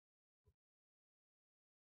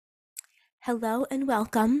Hello and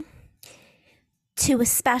welcome to a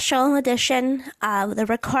special edition of the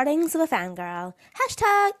Recordings of a Fangirl.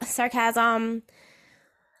 Hashtag sarcasm.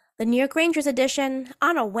 The New York Rangers edition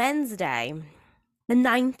on a Wednesday, the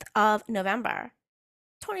 9th of November,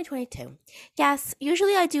 2022. Yes,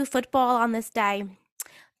 usually I do football on this day,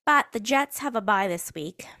 but the Jets have a bye this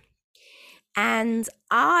week. And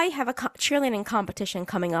I have a cheerleading competition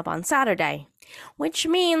coming up on Saturday, which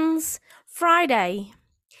means Friday,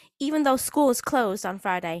 even though school is closed on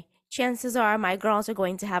Friday, chances are my girls are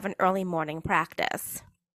going to have an early morning practice.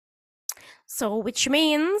 So, which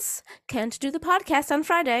means can't do the podcast on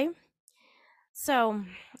Friday. So,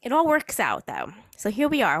 it all works out though. So, here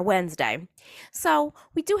we are, Wednesday. So,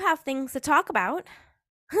 we do have things to talk about.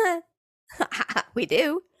 We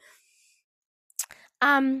do.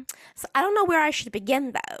 So I don't know where I should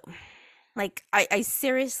begin though. I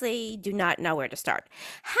seriously do not know where to start.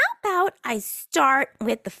 How about I start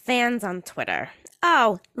with the fans on Twitter?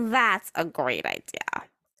 Oh, that's a great idea.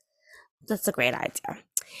 That's a great idea.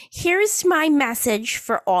 Here's my message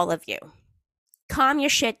for all of you. Calm your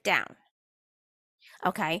shit down.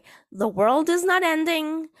 Okay? The world is not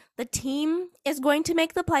ending. The team is going to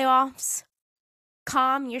make the playoffs.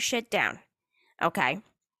 Calm your shit down. Okay?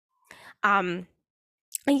 I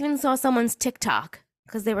even saw someone's TikTok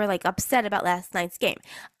because they were upset about last night's game.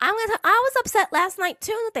 I was upset last night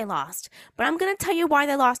too that they lost, but I'm going to tell you why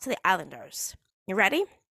they lost to the Islanders. You ready?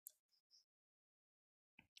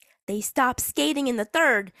 They stopped skating in the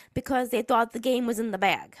third because they thought the game was in the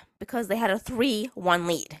bag, because they had a 3-1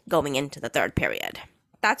 lead going into the third period.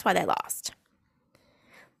 That's why they lost.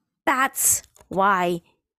 That's why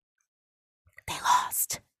they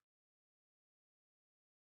lost.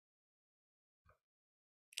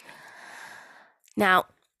 Now,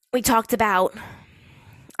 we talked about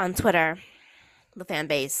on Twitter, the fan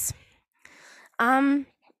base,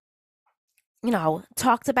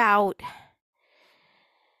 talked about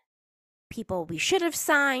people we should have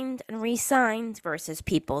signed and re-signed versus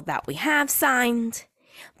people that we have signed.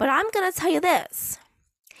 But I'm going to tell you this.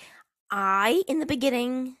 I, in the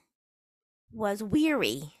beginning, was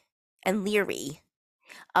weary and leery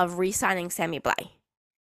of re-signing Sammy Blais.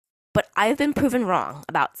 But I've been proven wrong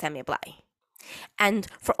about Sammy Blais. And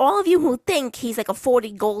for all of you who think he's like a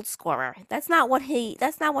 40 goal scorer, that's not what he's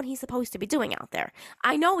supposed to be doing out there.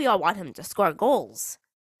 I know we all want him to score goals,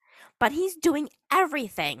 but he's doing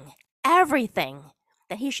everything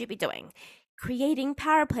that he should be doing. Creating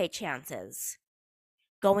power play chances,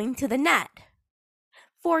 going to the net,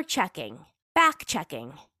 forechecking, back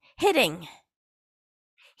checking, hitting.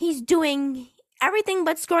 He's doing everything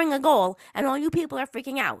but scoring a goal, and all you people are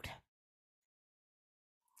freaking out.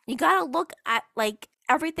 You gotta look at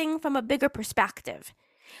everything from a bigger perspective.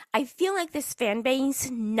 I feel like this fan base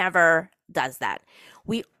never does that.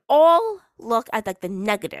 We all look at the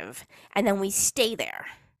negative and then we stay there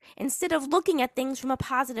instead of looking at things from a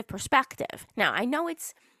positive perspective. Now, I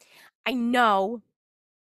know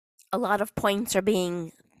a lot of points are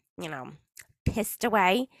being, pissed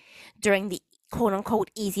away during the quote unquote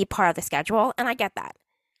easy part of the schedule, and I get that.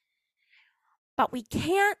 But we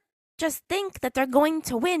can't just think that they're going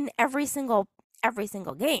to win every single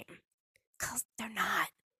game, because they're not.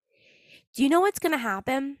 Do you know what's going to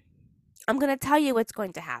happen? I'm going to tell you what's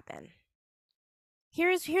going to happen.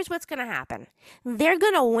 Here's what's going to happen. They're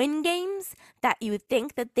going to win games that you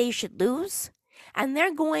think that they should lose, and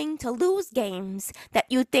they're going to lose games that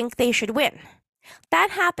you think they should win. That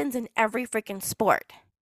happens in every freaking sport.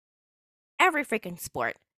 Every freaking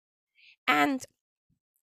sport. And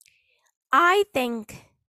I think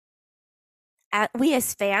we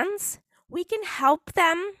as fans, we can help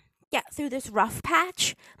them get through this rough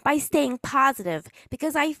patch by staying positive,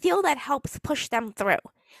 because I feel that helps push them through.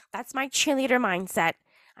 That's my cheerleader mindset.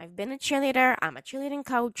 I've been a cheerleader. I'm a cheerleading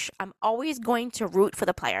coach. I'm always going to root for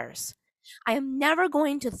the players. I am never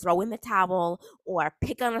going to throw in the towel or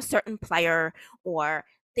pick on a certain player or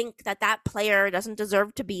think that that player doesn't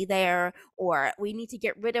deserve to be there or we need to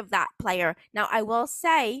get rid of that player. Now, I will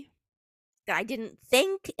say that I didn't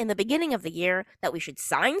think in the beginning of the year that we should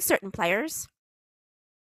sign certain players.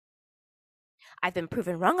 I've been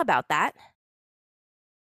proven wrong about that.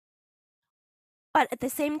 But at the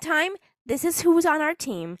same time, this is who's on our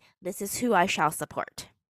team. This is who I shall support.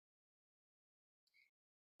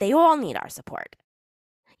 They all need our support.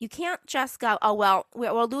 You can't just go, oh, well,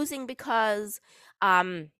 we're losing because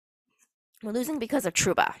of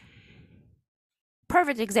Trouba.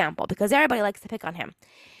 Perfect example, because everybody likes to pick on him.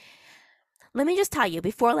 Let me just tell you,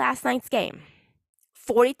 before last night's game,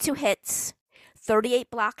 42 hits,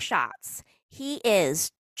 38 block shots. He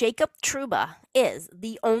is Jacob Trouba is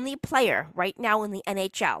the only player right now in the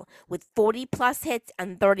NHL with 40 plus hits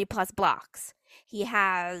and 30 plus blocks. He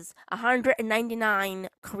has 199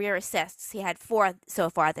 career assists. He had 4 so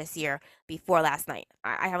far this year before last night.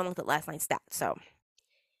 I haven't looked at last night's stats, so.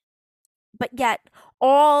 But yet,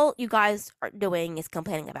 all you guys are doing is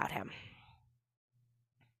complaining about him.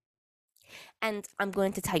 And I'm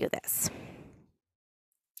going to tell you this.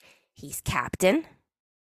 He's captain.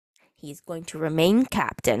 He's going to remain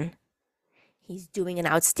captain. He's doing an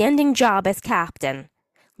outstanding job as captain.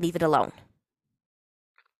 Leave it alone.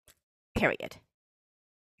 Period.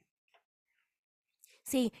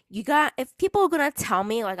 See, if people are gonna tell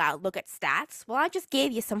me, like, I look at stats, well, I just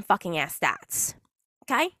gave you some fucking ass stats.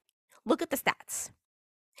 Okay? Look at the stats.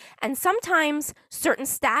 And sometimes certain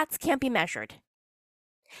stats can't be measured.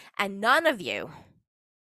 And none of you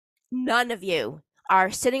are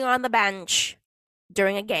sitting on the bench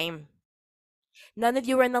during a game. None of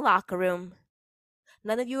you are in the locker room.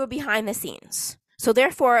 None of you are behind the scenes. So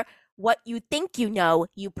therefore, what you think you know,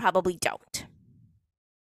 you probably don't.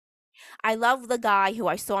 I love the guy who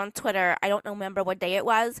I saw on Twitter, I don't remember what day it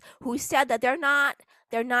was, who said that they're not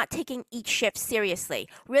taking each shift seriously.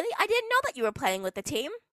 Really? I didn't know that you were playing with the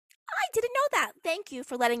team. I didn't know that. Thank you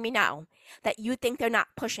for letting me know that you think they're not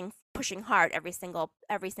pushing hard every single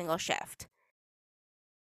shift.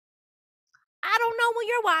 I don't know what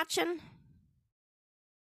you're watching.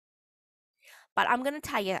 But I'm going to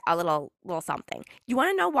tell you a little something. You want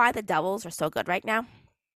to know why the Devils are so good right now?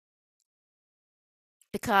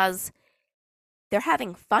 Because they're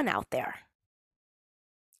having fun out there.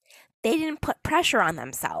 They didn't put pressure on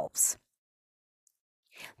themselves.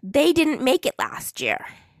 They didn't make it last year.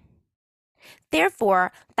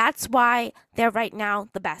 Therefore, that's why they're right now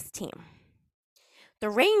the best team. The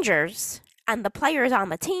Rangers and the players on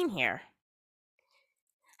the team here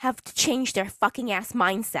have to change their fucking ass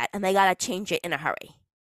mindset, and they gotta change it in a hurry.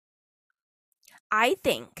 I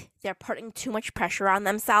think they're putting too much pressure on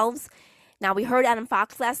themselves. Now, we heard Adam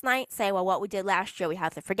Fox last night say, well, what we did last year, we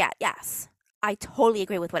have to forget. Yes, I totally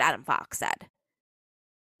agree with what Adam Fox said.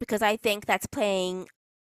 Because I think that's playing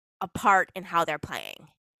a part in how they're playing.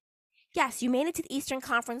 Yes, you made it to the Eastern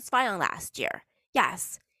Conference Final last year.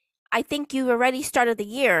 Yes, I think you already started the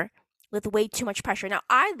year with way too much pressure. Now,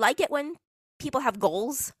 I like it when people have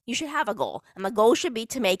goals. You should have a goal. And the goal should be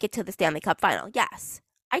to make it to the Stanley Cup Final. Yes,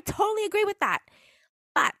 I totally agree with that.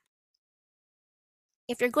 But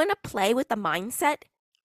if you're going to play with the mindset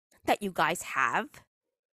that you guys have,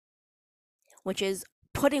 which is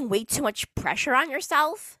putting way too much pressure on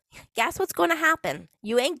yourself, guess what's going to happen?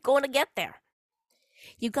 You ain't going to get there.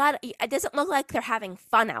 It doesn't look like they're having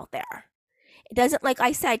fun out there. It doesn't, like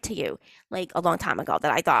I said to you, like a long time ago,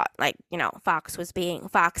 that I thought, like, Foxy was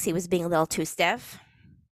being a little too stiff.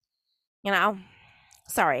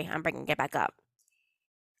 Sorry, I'm bringing it back up.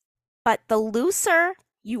 But the looser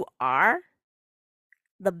you are,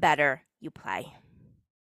 the better you play.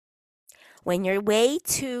 When you're way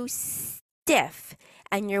too stiff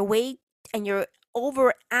and you're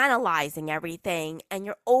over analyzing everything and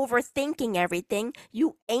you're overthinking everything,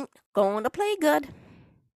 you ain't going to play good.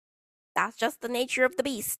 That's just the nature of the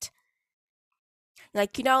beast.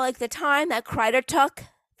 Like, like the time that Kreider took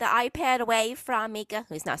the iPad away from Mika,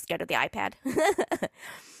 who's not scared of the iPad.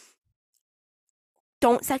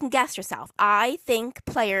 Don't second guess yourself. I think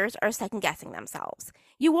players are second guessing themselves.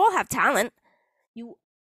 You all have talent.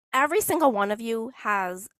 Every single one of you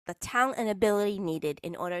has the talent and ability needed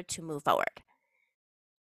in order to move forward.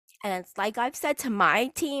 And it's like I've said to my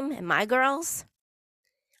team and my girls,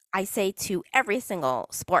 I say to every single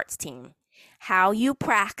sports team, how you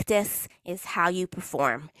practice is how you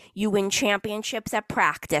perform. You win championships at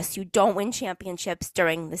practice. You don't win championships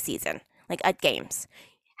during the season, like at games.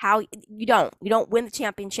 You don't win the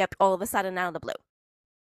championship all of a sudden out of the blue.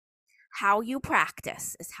 How you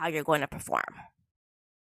practice is how you're going to perform.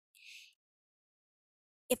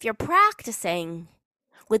 If you're practicing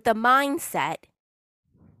with the mindset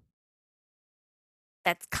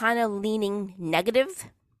that's kind of leaning negative,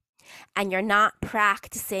 and you're not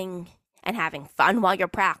practicing and having fun while you're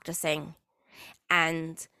practicing,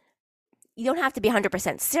 and you don't have to be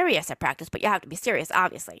 100% serious at practice, but you have to be serious,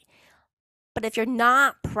 obviously. But if you're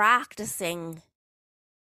not practicing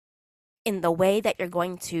in the way that you're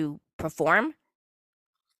going to perform,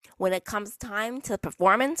 when it comes time to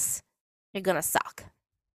performance, you're going to suck.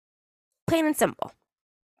 Plain and simple.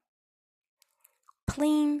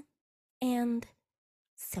 Plain and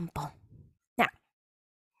simple. Now,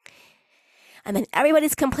 and then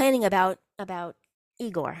everybody's complaining about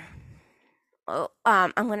Igor.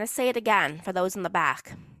 I'm going to say it again for those in the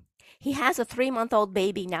back. He has a 3-month-old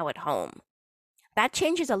baby now at home. That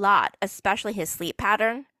changes a lot, especially his sleep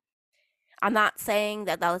pattern. I'm not saying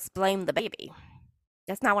that let's blame the baby.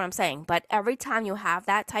 That's not what I'm saying. But every time you have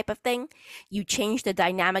that type of thing, you change the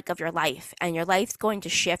dynamic of your life, and your life's going to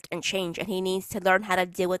shift and change, and he needs to learn how to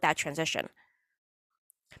deal with that transition.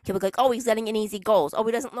 People go like, oh, he's letting in easy goals. Oh,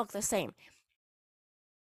 he doesn't look the same.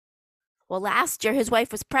 Well, last year his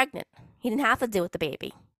wife was pregnant. He didn't have to deal with the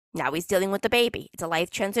baby. Now he's dealing with the baby. It's a life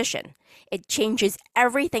transition. It changes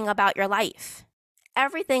everything about your life.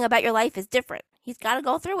 Everything about your life is different. He's got to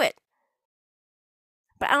go through it.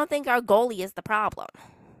 But I don't think our goalie is the problem.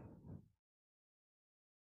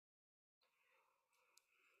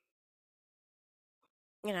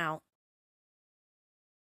 You know,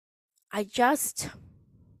 I just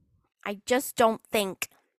don't think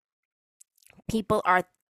people are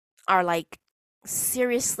like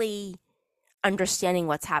seriously understanding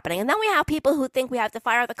what's happening. And then we have people who think we have to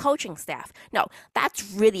fire the coaching staff. No,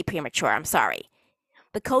 that's really premature. I'm sorry.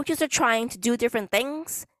 The coaches are trying to do different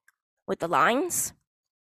things with the lines.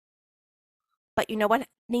 But you know what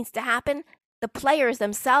needs to happen? The players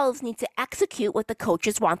themselves need to execute what the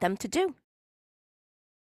coaches want them to do.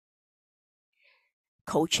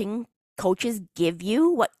 Coaches give you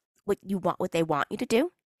what you want, what they want you to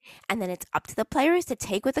do, and then it's up to the players to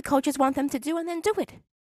take what the coaches want them to do and then do it.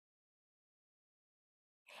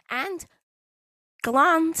 And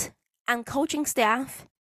Gallant and coaching staff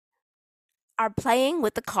are playing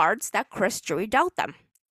with the cards that Chris Drury dealt them.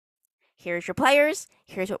 Here's your players.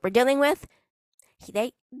 Here's what we're dealing with.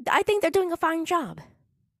 I think they're doing a fine job.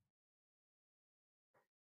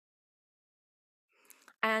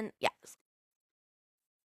 And yes,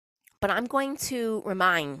 but I'm going to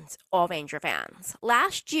remind all Ranger fans.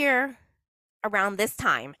 Last year, around this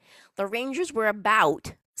time, the Rangers were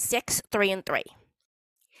about 6-3-3.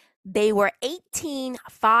 They were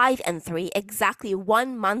 18-5-3 exactly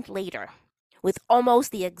 1 month later, with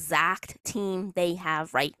almost the exact team they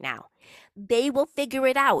have right now. They will figure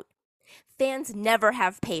it out. Fans never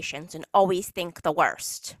have patience and always think the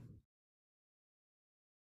worst.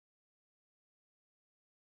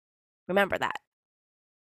 Remember that.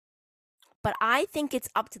 But I think it's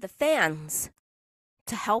up to the fans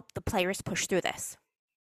to help the players push through this.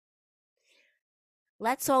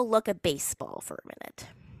 Let's all look at baseball for a minute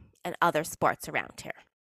and other sports around here.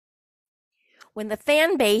 When the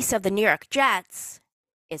fan base of the New York Jets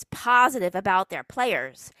is positive about their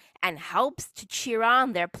players and helps to cheer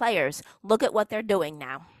on their players, look at what they're doing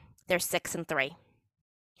now. They're 6-3.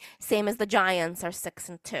 Same as the Giants are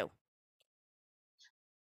 6-2.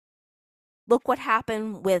 Look what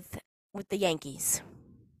happened with the Yankees.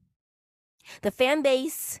 The fan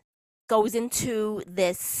base goes into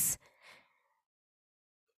this,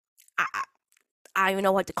 I don't even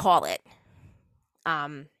know what to call it.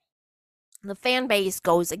 The fan base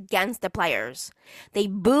goes against the players. They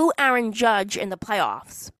boo Aaron Judge in the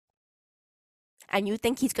playoffs. And you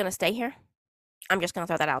think he's going to stay here? I'm just going to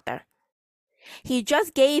throw that out there. He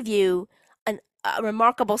just gave you a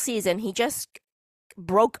remarkable season. He just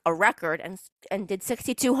broke a record and did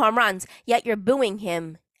 62 home runs, yet you're booing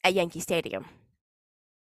him at Yankee Stadium.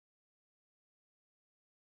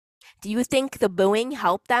 Do you think the booing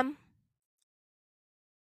helped them?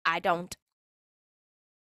 I don't.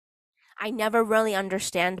 I never really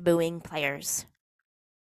understand booing players.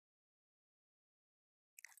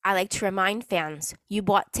 I like to remind fans, you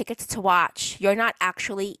bought tickets to watch. You're not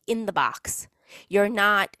actually in the box. You're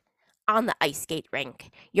not on the ice skate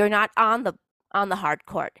rink. You're not on the hard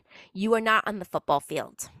court. You are not on the football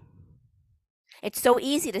field. It's so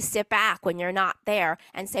easy to sit back when you're not there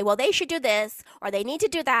and say, well, they should do this, or they need to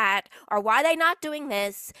do that, or why are they not doing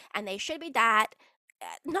this, and they should be that.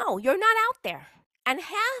 No, you're not out there. And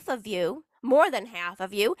half of you, more than half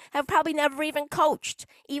of you, have probably never even coached,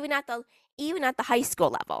 even at the high school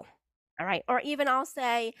level. All right. Or even I'll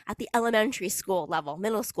say at the elementary school level,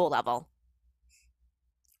 middle school level.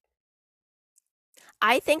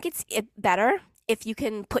 I think it's better if you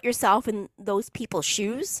can put yourself in those people's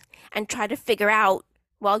shoes and try to figure out,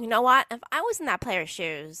 well, you know what? If I was in that player's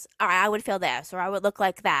shoes, all right, I would feel this, or I would look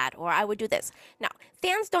like that, or I would do this. Now,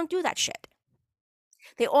 fans don't do that shit.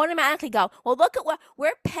 They automatically go, well, look at what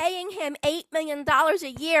we're paying him $8 million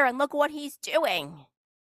a year, and look what he's doing.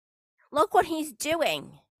 Look what he's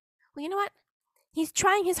doing. Well, you know what? He's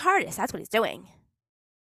trying his hardest. That's what he's doing.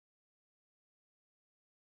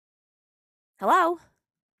 Hello?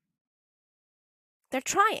 They're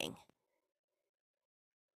trying.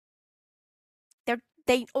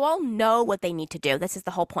 They all know what they need to do. This is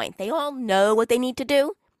the whole point. They all know what they need to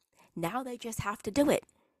do. Now they just have to do it.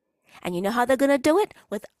 And you know how they're going to do it?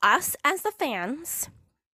 With us as the fans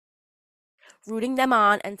rooting them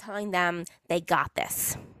on and telling them they got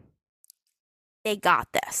this. They got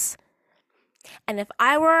this. And if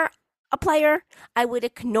I were a player, I would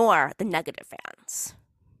ignore the negative fans.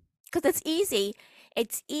 Because it's easy.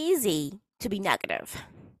 It's easy to be negative.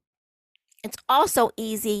 It's also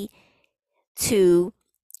easy to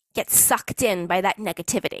get sucked in by that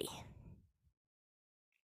negativity.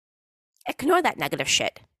 Ignore that negative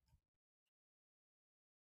shit.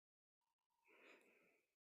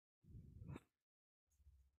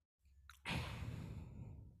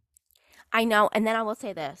 I know, and then I will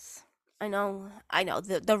say this. I know,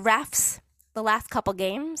 the refs, the last couple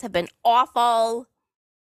games have been awful.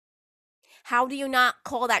 How do you not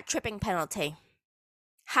call that tripping penalty?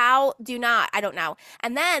 How do you not? I don't know.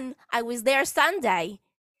 And then I was there Sunday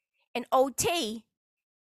in OT.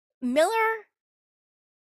 Miller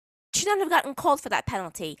should not have gotten called for that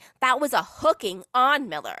penalty. That was a hooking on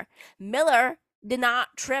Miller. Miller did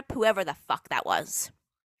not trip whoever the fuck that was.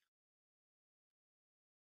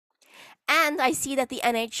 And I see that the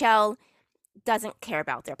NHL doesn't care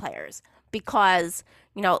about their players because,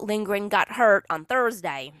 Lindgren got hurt on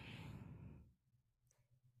Thursday.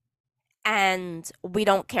 And we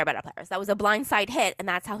don't care about our players. That was a blindside hit, and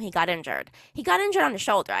that's how he got injured. He got injured on the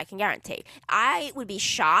shoulder, I can guarantee. I would be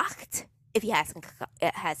shocked if he has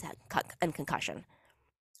a concussion.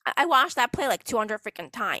 I watched that play like 200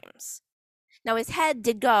 freaking times. Now, his head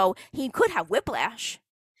did go. He could have whiplash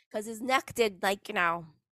because his neck did, I don't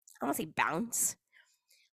want to say bounce,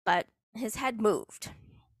 but his head moved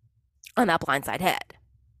on that blindside hit.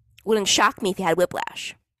 Wouldn't shock me if he had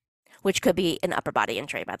whiplash, which could be an upper body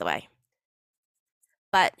injury, by the way.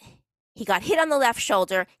 But he got hit on the left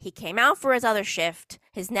shoulder. He came out for his other shift,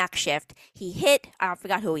 his neck shift. He hit, I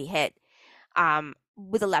forgot who he hit,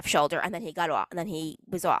 with the left shoulder, and then he got off, and then he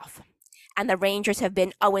was off. And the Rangers have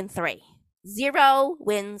been 0-3. 0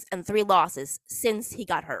 wins and 3 losses since he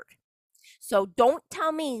got hurt. So don't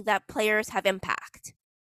tell me that players have impact.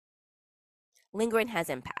 Lindgren has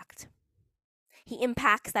impact. He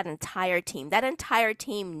impacts that entire team. That entire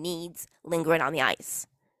team needs Lindgren on the ice.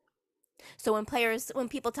 So when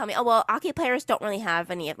people tell me, oh, well, hockey players don't really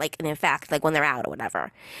have any, an effect, when they're out or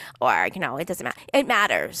whatever, or, it doesn't matter. It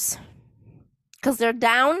matters. Because they're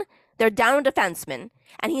down a defenseman,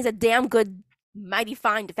 and he's a damn good, mighty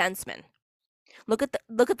fine defenseman. Look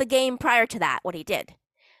at the game prior to that, what he did.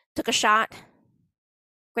 Took a shot.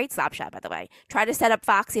 Great slap shot, by the way. Tried to set up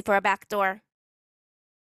Foxy for a backdoor.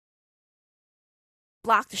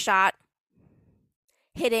 Blocked a shot.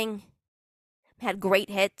 Hitting. Had great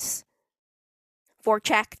hits.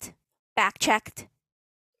 Forechecked. Backchecked.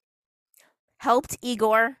 Helped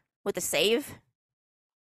Igor with a save.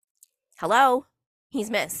 Hello? He's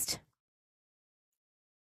missed.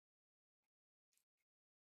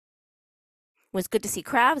 It was good to see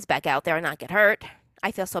Krabs back out there and not get hurt.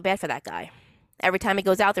 I feel so bad for that guy. Every time he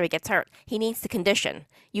goes out there, he gets hurt. He needs to condition.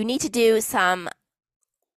 You need to do some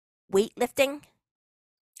weightlifting.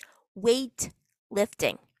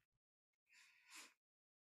 Weightlifting.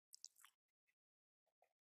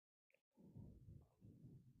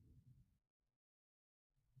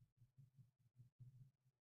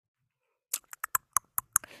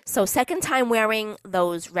 So second time wearing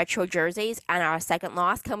those retro jerseys and our second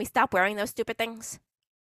loss. Can we stop wearing those stupid things?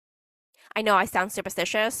 I know I sound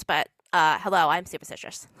superstitious, but hello, I'm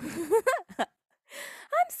superstitious. I'm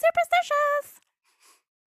superstitious.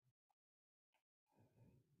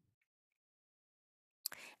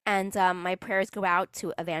 And my prayers go out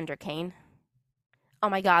to Evander Kane. Oh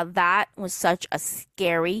my God, that was such a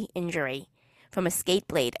scary injury from a skate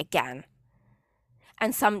blade again.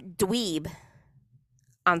 And some dweeb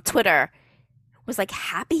on Twitter was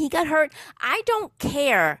happy he got hurt. I don't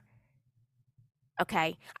care.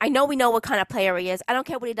 Okay? I know we know what kind of player he is. I don't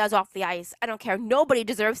care what he does off the ice. I don't care. Nobody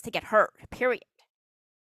deserves to get hurt, period.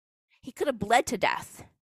 He could have bled to death.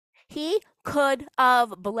 He could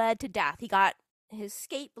have bled to death. He got his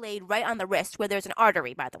skate blade right on the wrist where there's an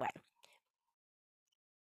artery, by the way.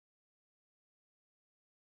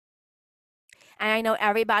 And I know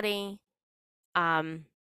everybody, everybody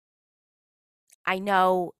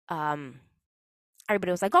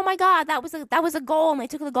was like, oh my God, that was a goal, and they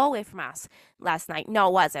took the goal away from us last night. No,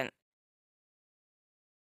 it wasn't.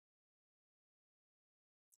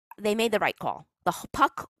 They made the right call. The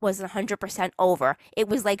puck was 100% over. It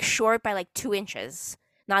was short by 2 inches.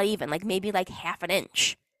 Not even, maybe half an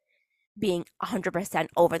inch being 100%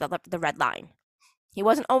 over the red line. He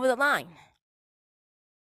wasn't over the line.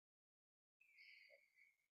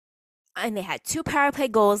 And they had 2 power play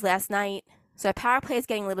goals last night. So the power play is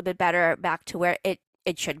getting a little bit better, back to where it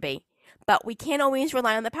should be. But we can't always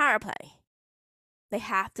rely on the power play. They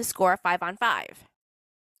have to score 5-on-5.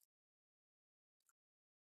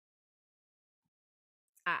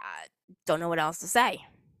 I don't know what else to say.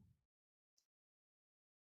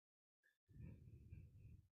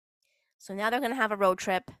 So now they're going to have a road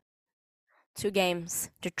trip. 2 games.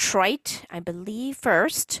 Detroit, I believe,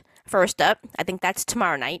 first up. I think that's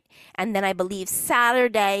tomorrow night. And then I believe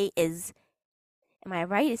Saturday is, am I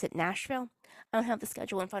right? Is it Nashville? I don't have the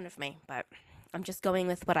schedule in front of me, but I'm just going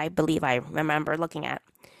with what I believe I remember looking at.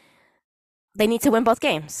 They need to win both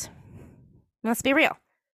games. Let's be real.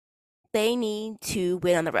 They need to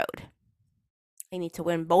win on the road. They need to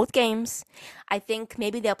win both games. I think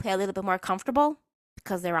maybe they'll play a little bit more comfortable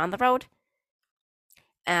because they're on the road.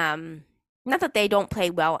 Not that they don't play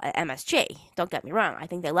well at MSG. Don't get me wrong. I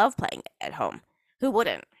think they love playing at home. Who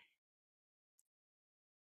wouldn't?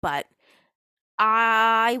 But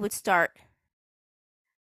I would start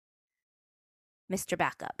Mr.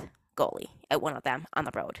 Backup goalie at one of them on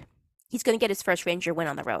the road. He's going to get his first Ranger win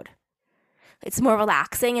on the road. It's more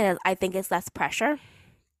relaxing, and I think it's less pressure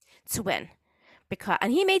to win.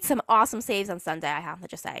 And he made some awesome saves on Sunday, I have to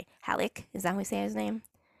just say. Halleck, is that how we say his name?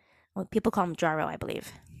 Well, people call him Jaro, I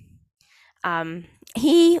believe.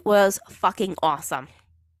 He was fucking awesome.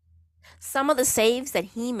 Some of the saves that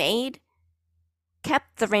he made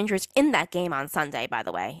kept the Rangers in that game on Sunday, by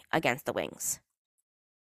the way, against the Wings.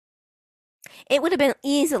 It would have been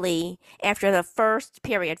easily after the first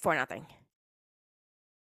period 4-0.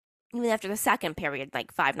 Even after the second period,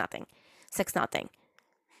 like 5-0, 6-0.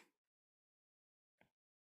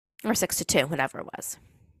 Or 6-2, whatever it was.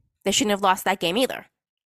 They shouldn't have lost that game either.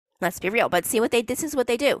 Let's be real. But see this is what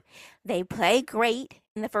they do. They play great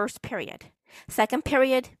in the first period. Second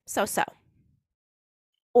period, so-so.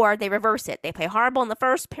 Or they reverse it. They play horrible in the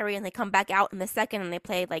first period and they come back out in the second and they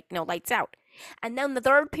play like lights out. And then the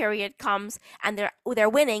third period comes and they're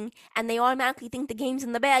winning and they automatically think the game's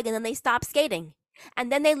in the bag and then they stop skating.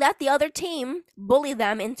 And then they let the other team bully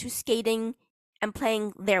them into skating and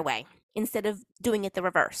playing their way instead of doing it the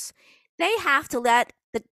reverse. They have to let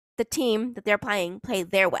the team that they're playing play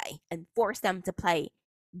their way and force them to play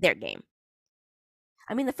their game.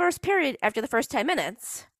 I mean, the first period after the first 10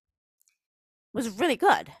 minutes was really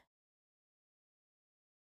good.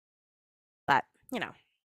 But,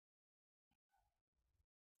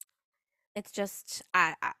 it's just,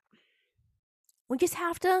 we just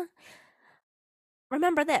have to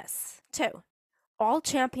remember this, too. All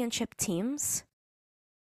championship teams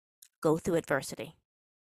go through adversity.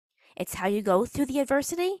 It's how you go through the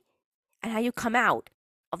adversity and how you come out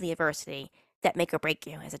of the adversity that make or break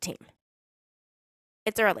you as a team.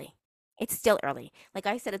 It's early. It's still early. Like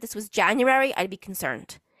I said, if this was January, I'd be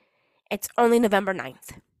concerned. It's only November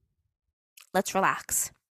 9th. Let's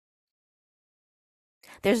relax.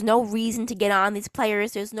 There's no reason to get on these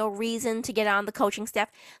players. There's no reason to get on the coaching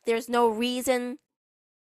staff. There's no reason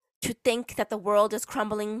to think that the world is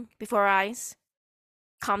crumbling before our eyes.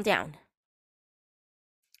 Calm down.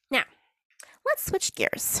 Now, let's switch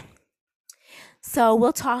gears. So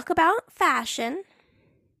we'll talk about fashion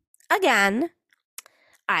again.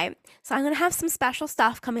 All right, so I'm going to have some special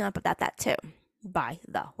stuff coming up about that too, by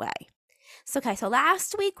the way. So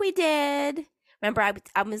last week we did, remember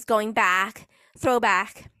I was going back,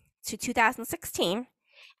 throwback to 2016,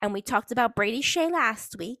 and we talked about Brady Shea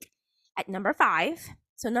last week at number 5.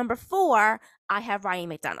 So number 4, I have Ryan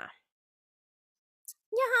McDonough.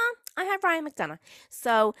 Yeah, I have Ryan McDonough.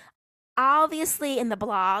 So obviously in the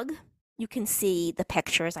blog, you can see the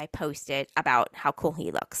pictures I posted about how cool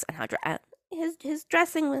he looks and how his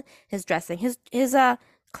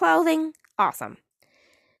clothing, awesome.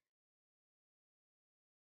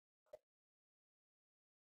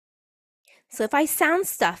 So if I sound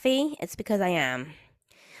stuffy, it's because I am.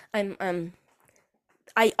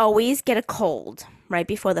 I always get a cold right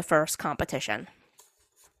before the first competition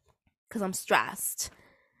because I'm stressed.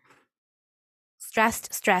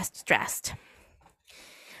 Stressed.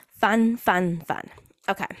 Fun.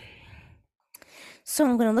 Okay. So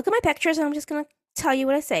I'm going to look at my pictures and I'm just going to tell you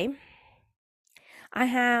what I say. I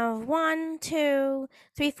have 1, 2,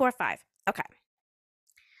 3, 4, 5. Okay.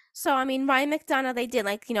 So, I mean, Ryan McDonough, they did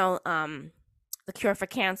The Cure for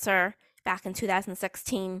Cancer back in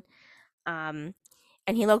 2016. And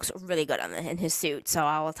he looks really good in his suit. So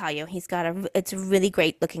I will tell you, it's a really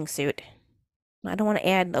great looking suit. I don't want to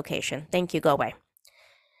add location. Thank you. Go away.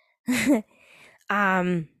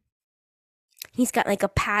 He's got like a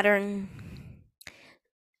pattern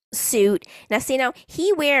suit. Now,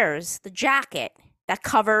 he wears the jacket that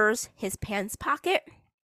covers his pants pocket.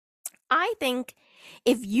 I think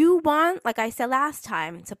if you want, like I said last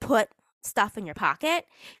time, to put stuff in your pocket,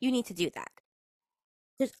 you need to do that.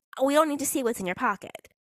 We don't need to see what's in your pocket.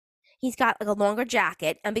 He's got like a longer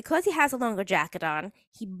jacket, and because he has a longer jacket on,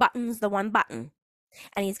 he buttons the one button.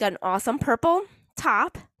 And he's got an awesome purple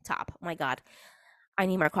top. Oh my god, I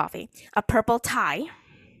need more coffee. A purple tie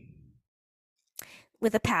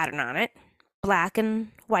with a pattern on it, black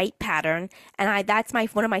and white pattern, and that's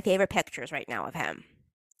one of my favorite pictures right now of him,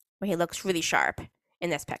 where he looks really sharp in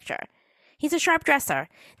this picture. He's a sharp dresser.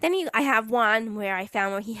 Then I have one where I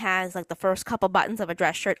found where he has like the first couple buttons of a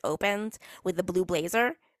dress shirt opened with the blue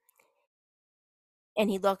blazer, and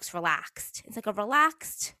he looks relaxed. It's like a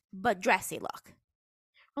relaxed but dressy look.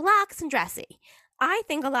 Relaxed and dressy. I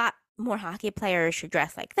think a lot more hockey players should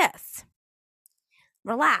dress like this.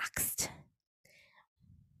 Relaxed.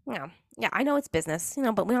 Yeah, I know it's business,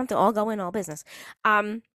 but we don't have to all go in all business.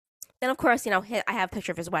 Then of course, I have a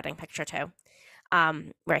picture of his wedding picture too,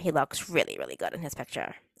 where he looks really, really good in his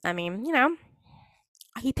picture. I mean,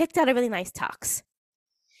 he picked out a really nice tux.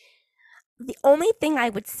 The only thing I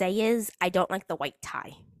would say is I don't like the white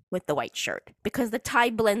tie with the white shirt because the tie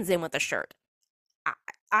blends in with the shirt.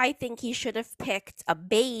 I think he should have picked a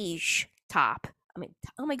beige top. I mean,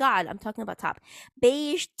 oh my god, I'm talking about top.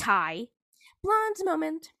 Beige tie, blonde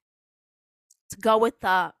moment, to go with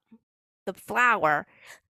the flower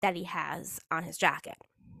that he has on his jacket,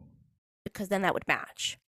 because then that would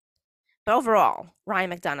match. But overall,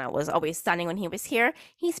 Ryan McDonough was always stunning when he was here.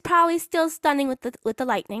 He's probably still stunning with the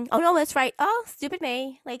Lightning. Oh no, that's right. Oh, stupid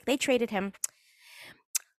me. Like, they traded him.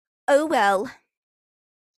 Oh well.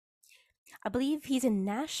 I believe he's in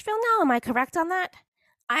Nashville now. Am I correct on that?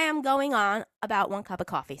 I am going on about 1 cup of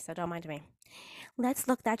coffee, so don't mind me. Let's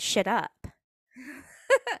look that shit up.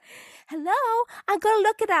 Hello? I'm gonna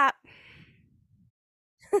look it up.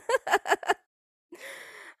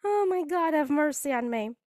 Oh my god, have mercy on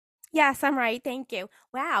me. Yes, I'm right. Thank you.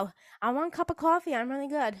 Wow, on 1 cup of coffee, I'm really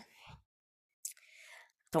good.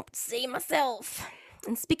 Don't see myself.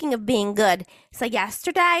 And speaking of being good, so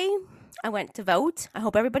yesterday I went to vote. I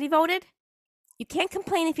hope everybody voted. You can't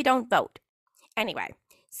complain if you don't vote. Anyway,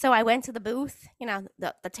 so I went to the booth,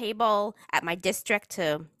 the table at my district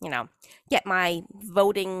to, get my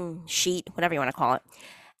voting sheet, whatever you want to call it.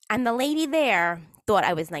 And the lady there thought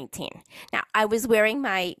I was 19. Now, I was wearing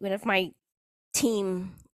one of my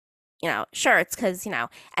team, shirts because, and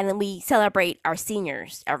then we celebrate our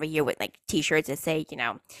seniors every year with like t-shirts that say,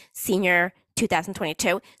 senior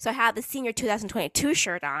 2022. So I had the senior 2022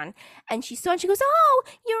 shirt on, and she saw and she goes, "Oh,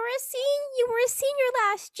 you were a senior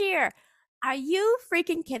last year. Are you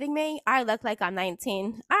freaking kidding me? I look like I'm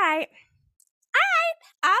 19. All right,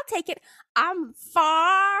 I'll take it. I'm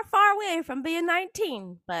far, far away from being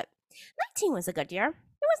 19, but 19 was a good year.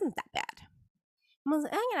 It wasn't that bad. It was,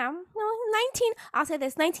 19. I'll say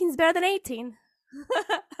this: 19 is better than 18.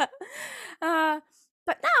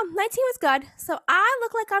 But no, 19 was good. So I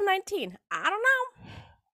look like I'm 19. I don't know.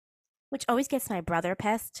 Which always gets my brother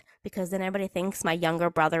pissed because then everybody thinks my younger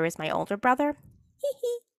brother is my older brother.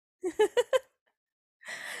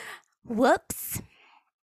 Whoops.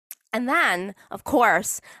 And then, of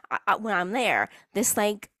course, when I'm there, this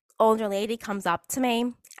like older lady comes up to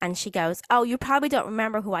me and she goes, "Oh, you probably don't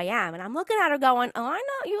remember who I am." And I'm looking at her going, "Oh, I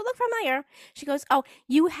know, you look familiar." She goes, "Oh,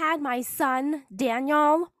 you had my son,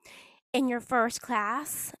 Daniel, in your first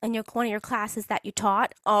class, in one of your classes that you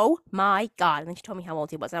taught." Oh my god. And then she told me how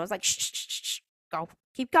old he was. And I was like, shh, go,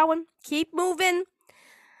 keep going, keep moving.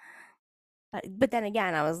 But then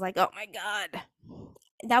again, I was like, oh my god.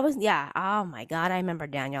 Oh my god, I remember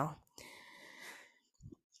Daniel.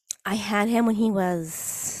 I had him when he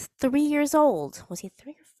was 3 years old. Was he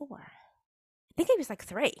 3 or 4? I think he was like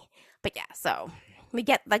 3. But yeah, so we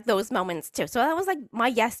get like those moments too. So that was like my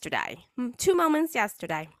yesterday. 2 moments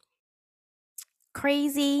yesterday.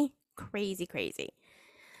 Crazy.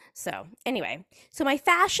 So anyway, so my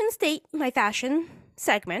fashion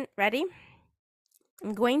segment, ready?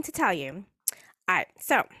 I'm going to tell you. All right,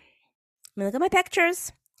 so I'm gonna look at my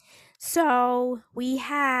pictures. So we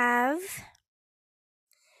have,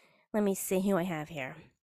 let me see who I have here.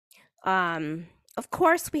 Of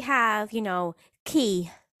course we have,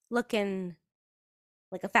 Key looking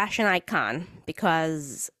like a fashion icon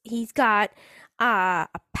because he's got a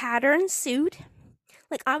pattern suit.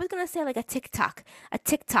 Like, I was gonna say like a tic-tac-toe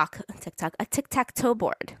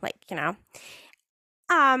board, like,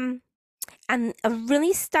 and a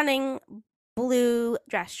really stunning blue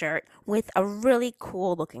dress shirt with a really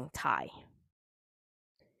cool looking tie.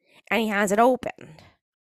 And he has it opened.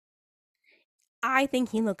 I think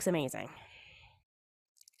he looks amazing,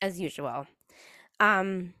 as usual.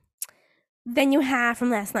 Then you have from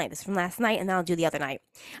last night. This is from last night, and then I'll do the other night.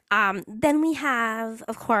 Then we have,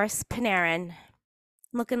 of course, Panarin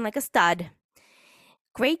looking like a stud.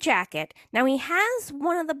 Great jacket. Now he has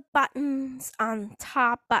one of the buttons on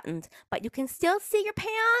top buttoned, but you can still see your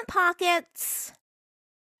pant pockets.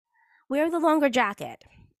 Wear the longer jacket.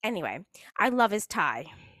 Anyway, I love his tie.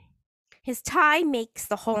 His tie makes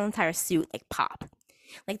the whole entire suit like pop.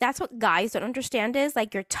 Like that's what guys don't understand is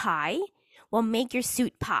like your tie will make your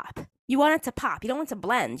suit pop. You want it to pop. You don't want it to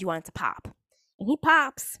blend. You want it to pop. And he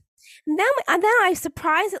pops. And then I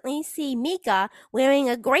surprisingly see Mika wearing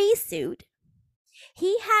a gray suit.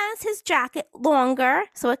 He has his jacket longer,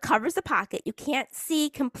 so it covers the pocket. You can't see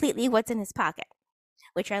completely what's in his pocket,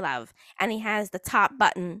 which I love. And he has the top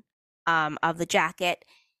button of the jacket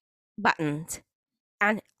buttoned,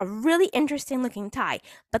 and a really interesting looking tie.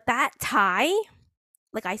 But that tie,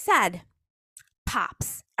 like I said,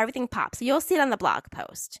 pops. Everything pops. So you'll see it on the blog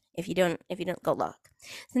post if you don't go look.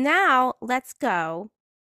 So now let's go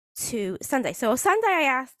to Sunday. So Sunday I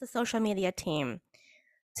asked the social media team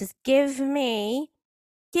to give me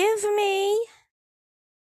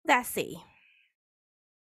Vessi.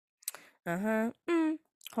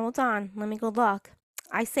 Hold on. Let me go look.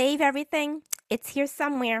 I save everything. It's here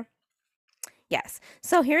somewhere. Yes.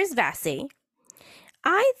 So here's Vessi.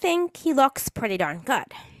 I think he looks pretty darn good.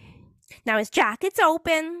 Now his jacket's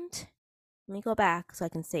opened. Let me go back so I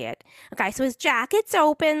can see it. Okay, so his jacket's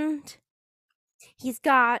opened. He's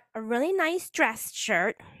got a really nice dress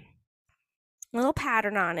shirt, little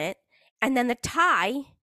pattern on it, and then the tie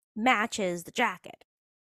matches the jacket.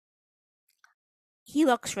 He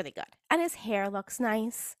looks really good, and his hair looks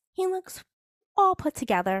nice. He looks all put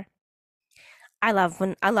together. I love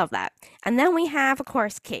that. And then we have, of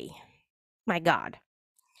course, Key. My God.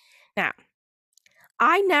 Now,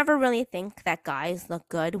 I never really think that guys look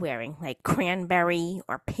good wearing like cranberry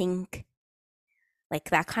or pink, like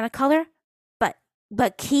that kind of color.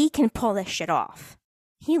 But Key can pull this shit off.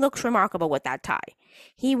 He looks remarkable with that tie.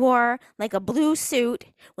 He wore like a blue suit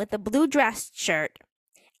with a blue dress shirt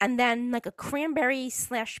and then like a cranberry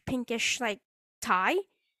 / pinkish like tie.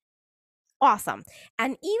 Awesome.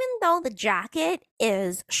 And even though the jacket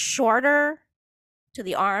is shorter to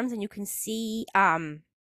the arms and you can see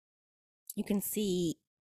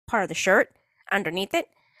part of the shirt underneath it.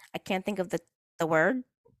 I can't think of the word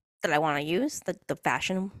that I want to use, the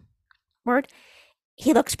fashion word.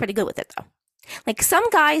 He looks pretty good with it though. Like some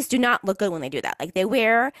guys do not look good when they do that. Like they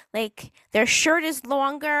wear like their shirt is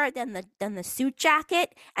longer than the suit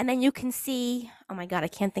jacket, and then you can see. Oh my God, I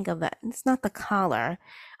can't think of that. It's not the collar.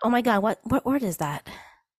 Oh my God, what word is that?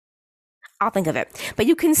 I'll think of it. But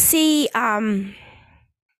you can see part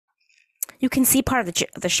of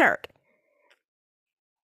the shirt.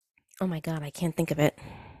 Oh my God, I can't think of it.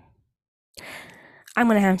 I'm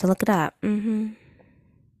gonna have to look it up.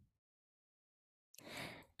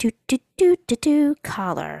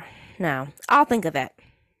 Collar. No, I'll think of it.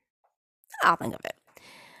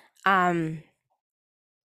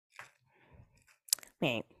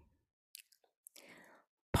 Wait.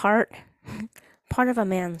 Part of a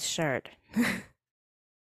man's shirt.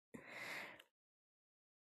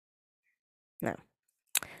 No.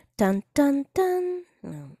 Dun dun dun.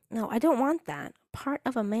 No, I don't want that. Part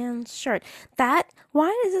of a man's shirt.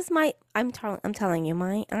 Why is this I'm telling you,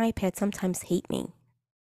 my iPad sometimes hate me.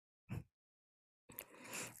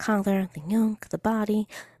 Collar, the yoke, the body,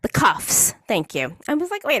 the cuffs. Thank you. I was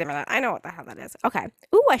like, wait a minute. I know what the hell that is. Okay.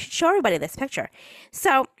 Ooh, I should show everybody this picture.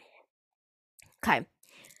 So, okay.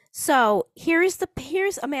 So here's a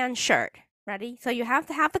man's shirt. Ready? So you have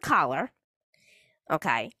to have the collar.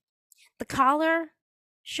 Okay. The collar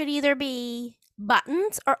should either be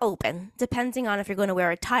buttoned or open, depending on if you're going to wear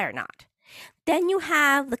a tie or not. Then you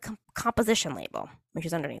have the composition label, which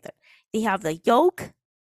is underneath it. You have the yoke,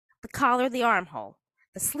 the collar, the armhole,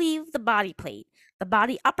 the sleeve, the body plate, the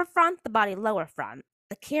body upper front, the body lower front,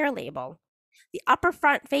 the care label, the upper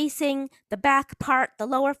front facing, the back part, the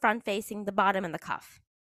lower front facing, the bottom, and the cuff.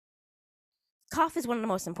 Cuff is one of the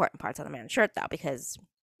most important parts of the man's shirt, though, because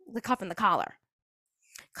the cuff and the collar.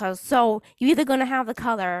 So you're either going to have the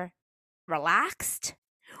collar relaxed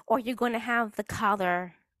or you're going to have the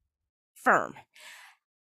collar firm.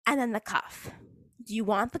 And then the cuff. Do you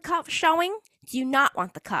want the cuff showing? Do you not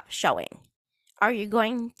want the cuff showing? Are you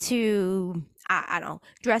going to, I don't know,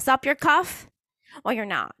 dress up your cuff or you're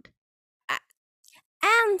not?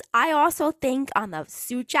 And I also think on the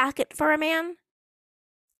suit jacket for a man,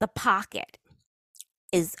 the pocket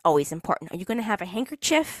is always important. Are you going to have a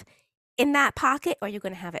handkerchief in that pocket or are you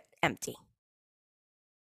going to have it empty?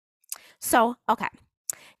 So, okay.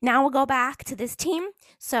 Now we'll go back to this team.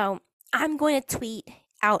 So I'm going to tweet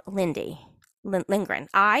out Lindy Lindgren.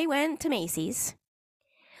 I went to Macy's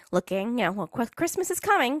looking, Christmas is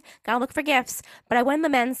coming, gotta look for gifts, but I went in the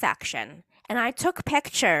men's section and I took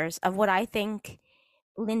pictures of what I think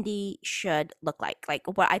Lindy should look like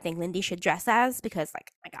what I think Lindy should dress as, because,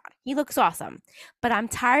 like, my God, he looks awesome. But I'm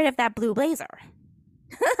tired of that blue blazer.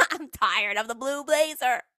 I'm tired of the blue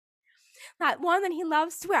blazer. That one that he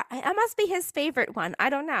loves to wear. That must be his favorite one. I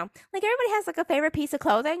don't know. Like, everybody has like a favorite piece of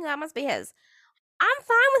clothing. That must be his. I'm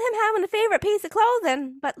fine with him having a favorite piece of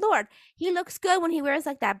clothing, but Lord, he looks good when he wears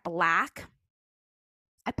like that black.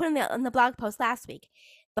 I put in the blog post last week.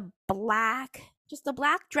 The black, just a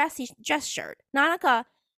black dress shirt, not a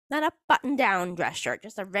button down dress shirt,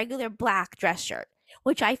 just a regular black dress shirt,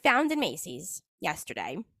 which I found in Macy's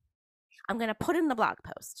yesterday. I'm gonna put in the blog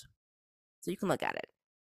post so you can look at it.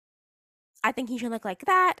 I think he should look like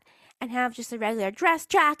that and have just a regular dress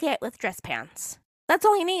jacket with dress pants. That's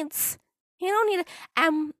all he needs. He don't need it.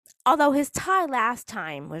 Although his tie last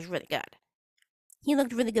time was really good. He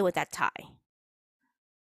looked really good with that tie.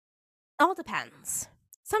 All depends.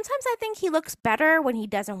 Sometimes I think he looks better when he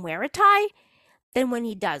doesn't wear a tie than when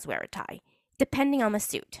he does wear a tie, depending on the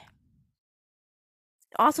suit.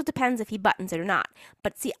 It also depends if he buttons it or not.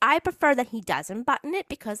 But see, I prefer that he doesn't button it,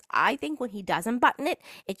 because I think when he doesn't button it,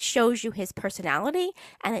 it shows you his personality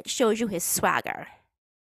and it shows you his swagger.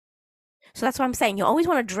 So that's what I'm saying. You always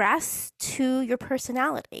want to dress to your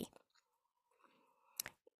personality.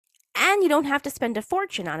 And you don't have to spend a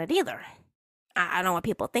fortune on it either. I don't know what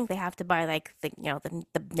people think. They have to buy like the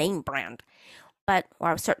name brand,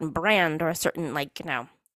 or a certain brand, or a certain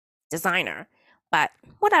designer. But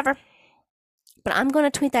whatever. But I'm going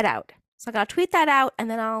to tweet that out. So I got to tweet that out, and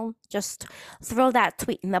then I'll just throw that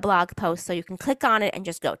tweet in the blog post so you can click on it and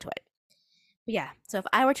just go to it. But yeah, so if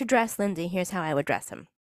I were to dress Lindsay, here's how I would dress him.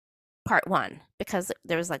 Part 1, because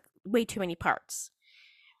there was like way too many parts.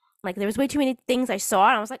 Like, there was way too many things I saw,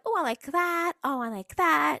 and I was like, oh, I like that. Oh, I like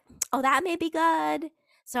that. Oh, that may be good.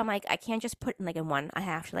 So I'm like, I can't just put in one. I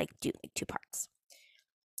have to do 2 parts.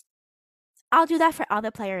 I'll do that for other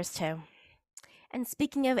players too. And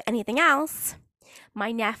speaking of anything else,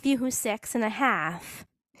 my nephew, who's 6.5,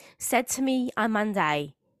 said to me on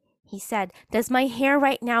Monday, he said, does my hair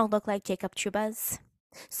right now look like Jacob Trouba's?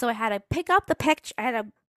 So I had to pick up the picture. I had to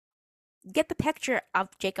get the picture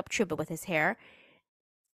of Jacob Trouba with his hair,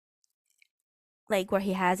 like where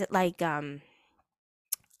he has it well,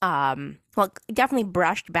 definitely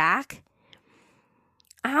brushed back.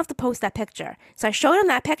 I have to post that picture. So I showed him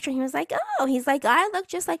that picture, and he was like, oh, he's like, I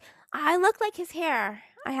look like his hair.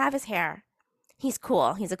 I have his hair. He's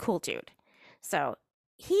cool. He's a cool dude. So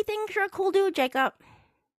he thinks you're a cool dude, Jacob.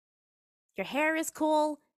 Your hair is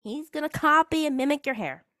cool. He's going to copy and mimic your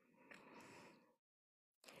hair.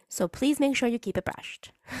 So please make sure you keep it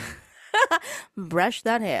brushed. Brush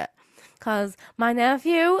that hair. Because my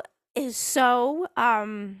nephew is so,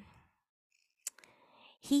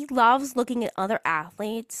 he loves looking at other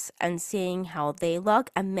athletes and seeing how they look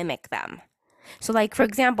and mimic them. So, like, for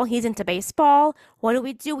example, he's into baseball. What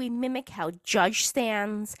do? We mimic how Judge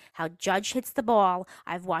stands, how Judge hits the ball.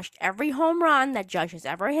 I've watched every home run that Judge has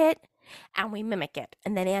ever hit, and we mimic it.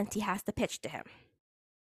 And then Auntie has to pitch to him.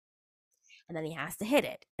 And then he has to hit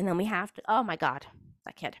it. And then we have to, oh my God,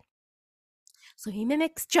 that kid. So he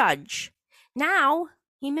mimics Judge. Now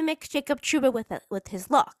he mimics Jacob Trouba with his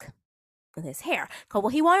look, with his hair. Well,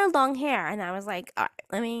 he wanted long hair, and I was like, all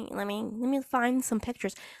right, let me find some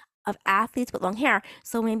pictures of athletes with long hair,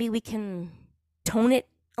 so maybe we can tone it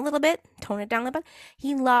down a little bit.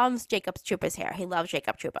 He loves Jacob Trouba's hair. He loves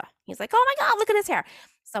Jacob Trouba. He's like, oh my God, look at his hair.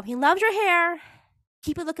 So he loves your hair.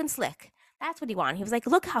 Keep it looking slick. That's what he wanted. He was like,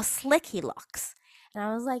 look how slick he looks. And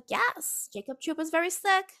I was like, yes, Jacob Trouba's very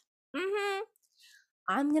slick.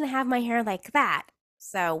 I'm going to have my hair like that.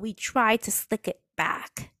 So we tried to slick it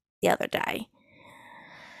back the other day.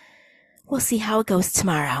 We'll see how it goes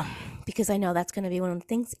tomorrow, because I know that's going to be one of the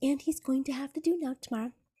things Auntie's going to have to do now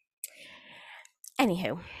tomorrow.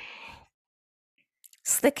 Anywho,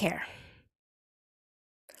 slick hair.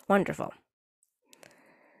 Wonderful.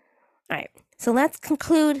 All right, so let's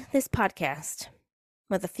conclude this podcast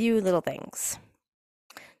with a few little things.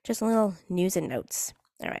 Just a little news and notes.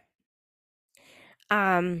 All right.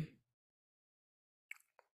 I'm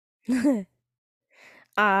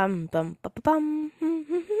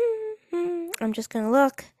just gonna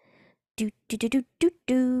look. Nah,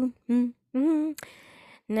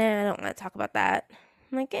 I don't want to talk about that.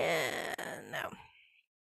 I'm like, no.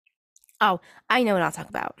 Oh, I know what I'll talk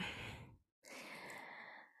about.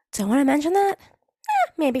 Do I want to mention that?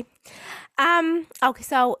 Maybe. Okay,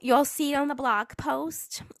 so you'll see it on the blog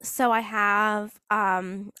post. So I've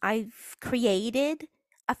created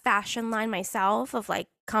a fashion line myself of like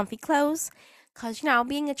comfy clothes, because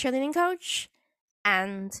being a cheerleading coach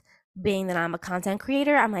and being that I'm a content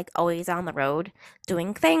creator, I'm like always on the road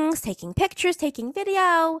doing things, taking pictures, taking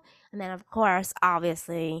video, and then of course,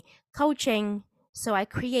 obviously, coaching. So I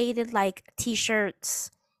created like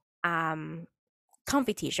t-shirts, um,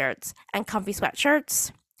 comfy t-shirts and comfy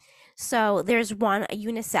sweatshirts. So there's one, a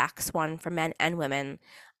unisex one for men and women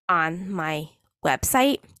on my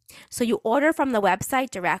website. So you order from the website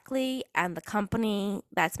directly, and the company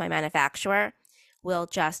that's my manufacturer will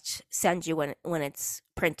just send you when it's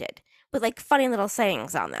printed with like funny little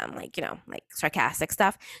sayings on them, like like sarcastic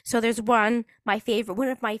stuff. So there's one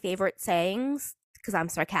of my favorite sayings because I'm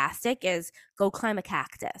sarcastic is "Go climb a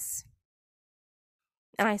cactus,"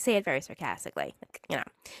 and I say it very sarcastically,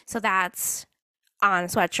 So that's on a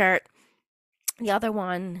sweatshirt. The other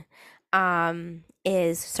one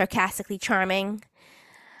is sarcastically charming.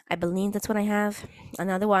 I believe that's what I have.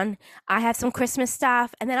 Another one, I have some Christmas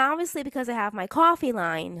stuff. And then obviously, because I have my coffee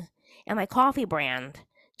line and my coffee brand,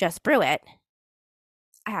 Just Brew It,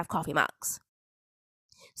 I have coffee mugs.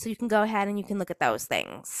 So you can go ahead and you can look at those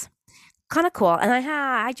things. Kind of cool. And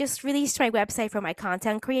I just released my website for my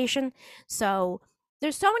content creation. So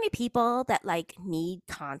there's so many people that like need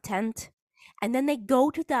content, and then they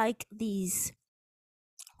go to like these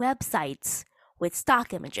websites with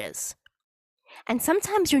stock images. And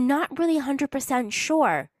sometimes you're not really 100%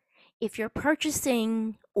 sure if you're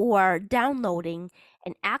purchasing or downloading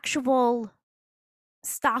an actual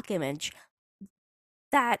stock image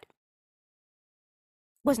that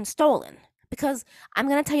wasn't stolen. Because I'm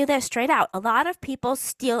going to tell you this straight out, a lot of people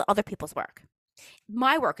steal other people's work.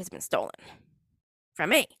 My work has been stolen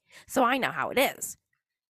from me, so I know how it is.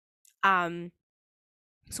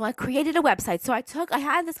 So I created a website. So I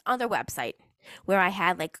had this other website where I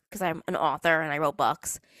had like, because I'm an author and I wrote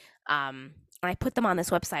books, and I put them on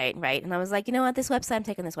this website, right? And I was like, you know what, this website, I'm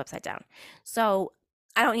taking this website down. So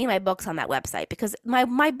I don't need my books on that website because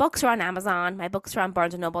my books are on Amazon. My books are on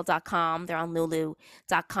barnesandnoble.com. They're on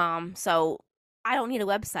lulu.com. So I don't need a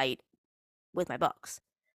website with my books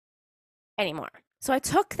anymore. So I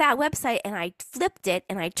took that website and I flipped it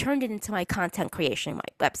and I turned it into my content creation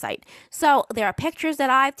website. So there are pictures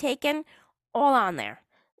that I've taken all on there.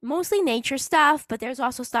 Mostly nature stuff, but there's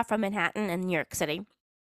also stuff from Manhattan and New York City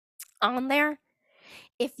on there.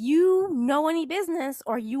 If you know any business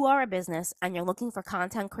or you are a business and you're looking for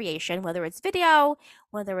content creation, whether it's video,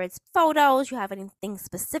 whether it's photos, you have anything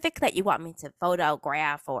specific that you want me to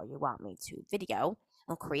photograph or you want me to video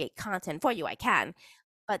and create content for you, I can.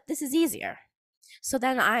 But this is easier. So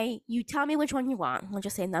then you tell me which one you want. I'll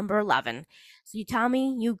just say number 11. So you tell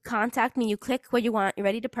me, you contact me, you click what you want, you're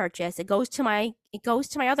ready to purchase. It goes to my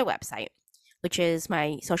other website, which is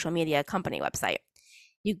my social media company website.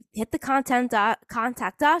 You hit the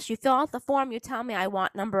contact us, you fill out the form, you tell me I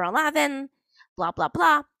want number 11, blah, blah,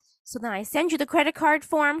 blah. So then I send you the credit card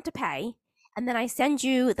form to pay, and then I send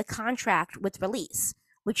you the contract with release,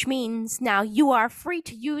 which means now you are free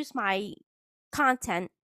to use my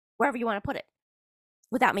content wherever you want to put it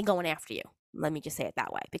without me going after you. Let me just say it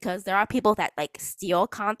that way, because there are people that like steal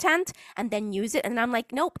content and then use it, and I'm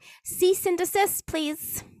like, nope, cease and desist,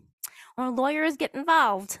 please. Or lawyers get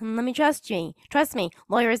involved. And let me trust me,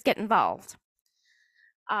 lawyers get involved.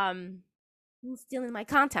 Stealing my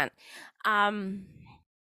content.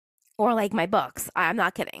 Or like my books. I'm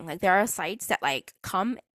not kidding. Like there are sites that like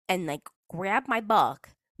come and like grab my book,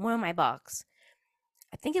 one of my books.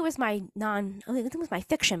 I think it was my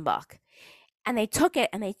fiction book. And they took it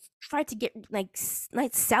and they tried to get like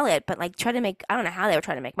sell it, but like try to make, I don't know how they were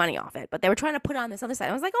trying to make money off it, but they were trying to put it on this other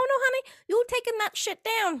side. I was like, oh no, honey, you taking that shit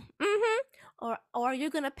down. Or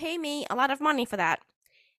you're gonna pay me a lot of money for that.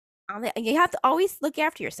 You have to always look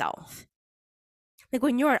after yourself. Like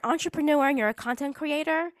when you're an entrepreneur and you're a content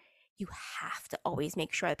creator, you have to always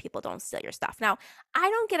make sure that people don't steal your stuff. Now,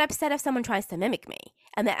 I don't get upset if someone tries to mimic me,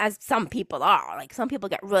 and as some people are, like some people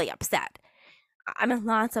get really upset. I'm in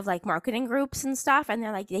lots of like marketing groups and stuff, and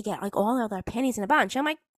they're like, they get like all of their pennies in a bunch. I'm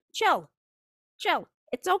like, chill.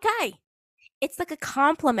 It's okay. It's like a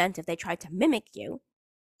compliment if they try to mimic you.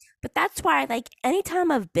 But that's why, like, any time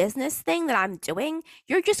of business thing that I'm doing,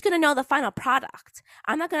 you're just going to know the final product.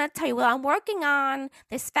 I'm not going to tell you, well, I'm working on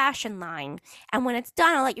this fashion line. And when it's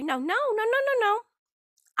done, I'll let you know. No.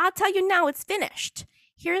 I'll tell you now it's finished.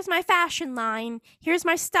 Here's my fashion line. Here's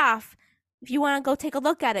my stuff. If you want to go take a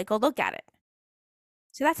look at it, go look at it.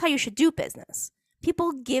 So that's how you should do business.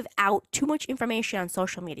 People give out too much information on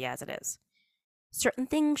social media as it is. Certain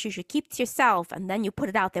things you should keep to yourself, and then you put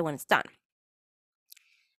it out there when it's done.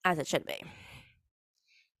 As it should be.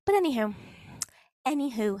 But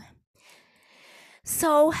anywho.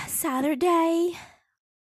 So Saturday,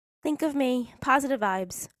 think of me, positive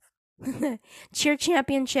vibes. cheer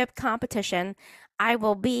championship competition. I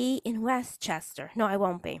will be in Westchester. No, I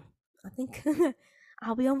won't be. I think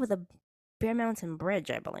I'll be over the Bear Mountain Bridge,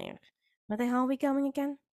 I believe. Where the hell are we going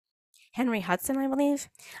again? Henry Hudson, I believe.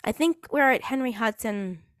 I think we're at Henry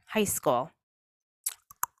Hudson High School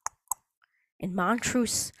in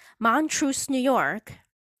Montrose, New York.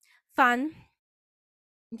 Fun.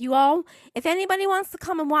 You all, if anybody wants to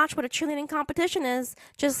come and watch what a cheerleading competition is,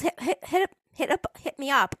 just hit me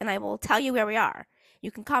up, and I will tell you where we are.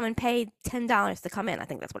 You can come and pay $10 to come in. I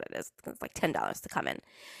think that's what it is. It's like $10 to come in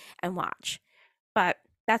and watch. But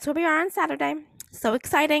that's where we are on Saturday. So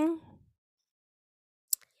exciting.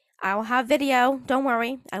 I will have video. Don't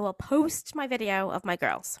worry. I will post my video of my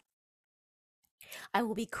girls. I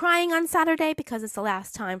will be crying on Saturday because it's the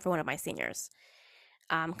last time for one of my seniors.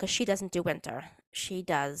 Because she doesn't do winter. She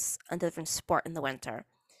does a different sport in the winter.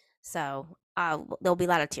 So there'll be a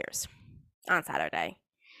lot of tears on Saturday.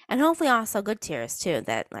 And hopefully also good tears too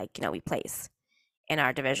that we place in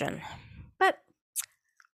our division. But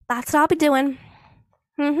that's what I'll be doing.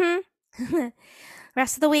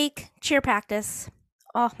 Rest of the week, cheer practice.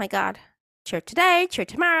 Oh my God. Cheer today, cheer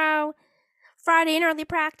tomorrow. Friday in early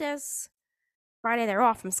practice. Friday they're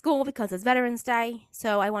off from school because it's Veterans Day.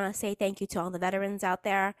 So I want to say thank you to all the veterans out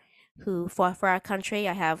there who fought for our country.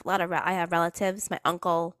 I have relatives, my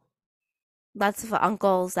uncle, lots of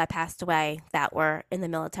uncles that passed away that were in the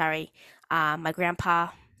military. My grandpa,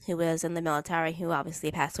 who was in the military, who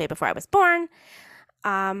obviously passed away before I was born.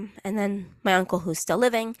 And then my uncle, who's still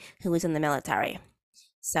living, who was in the military.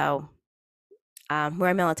 So we're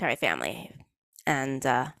a military family, and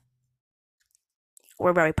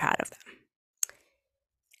we're very proud of them.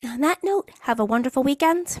 On that note, have a wonderful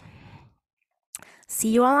weekend. See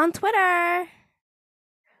you all on Twitter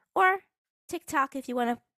or TikTok if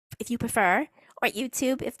you prefer, or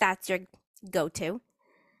YouTube if that's your go-to.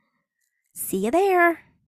 See you there.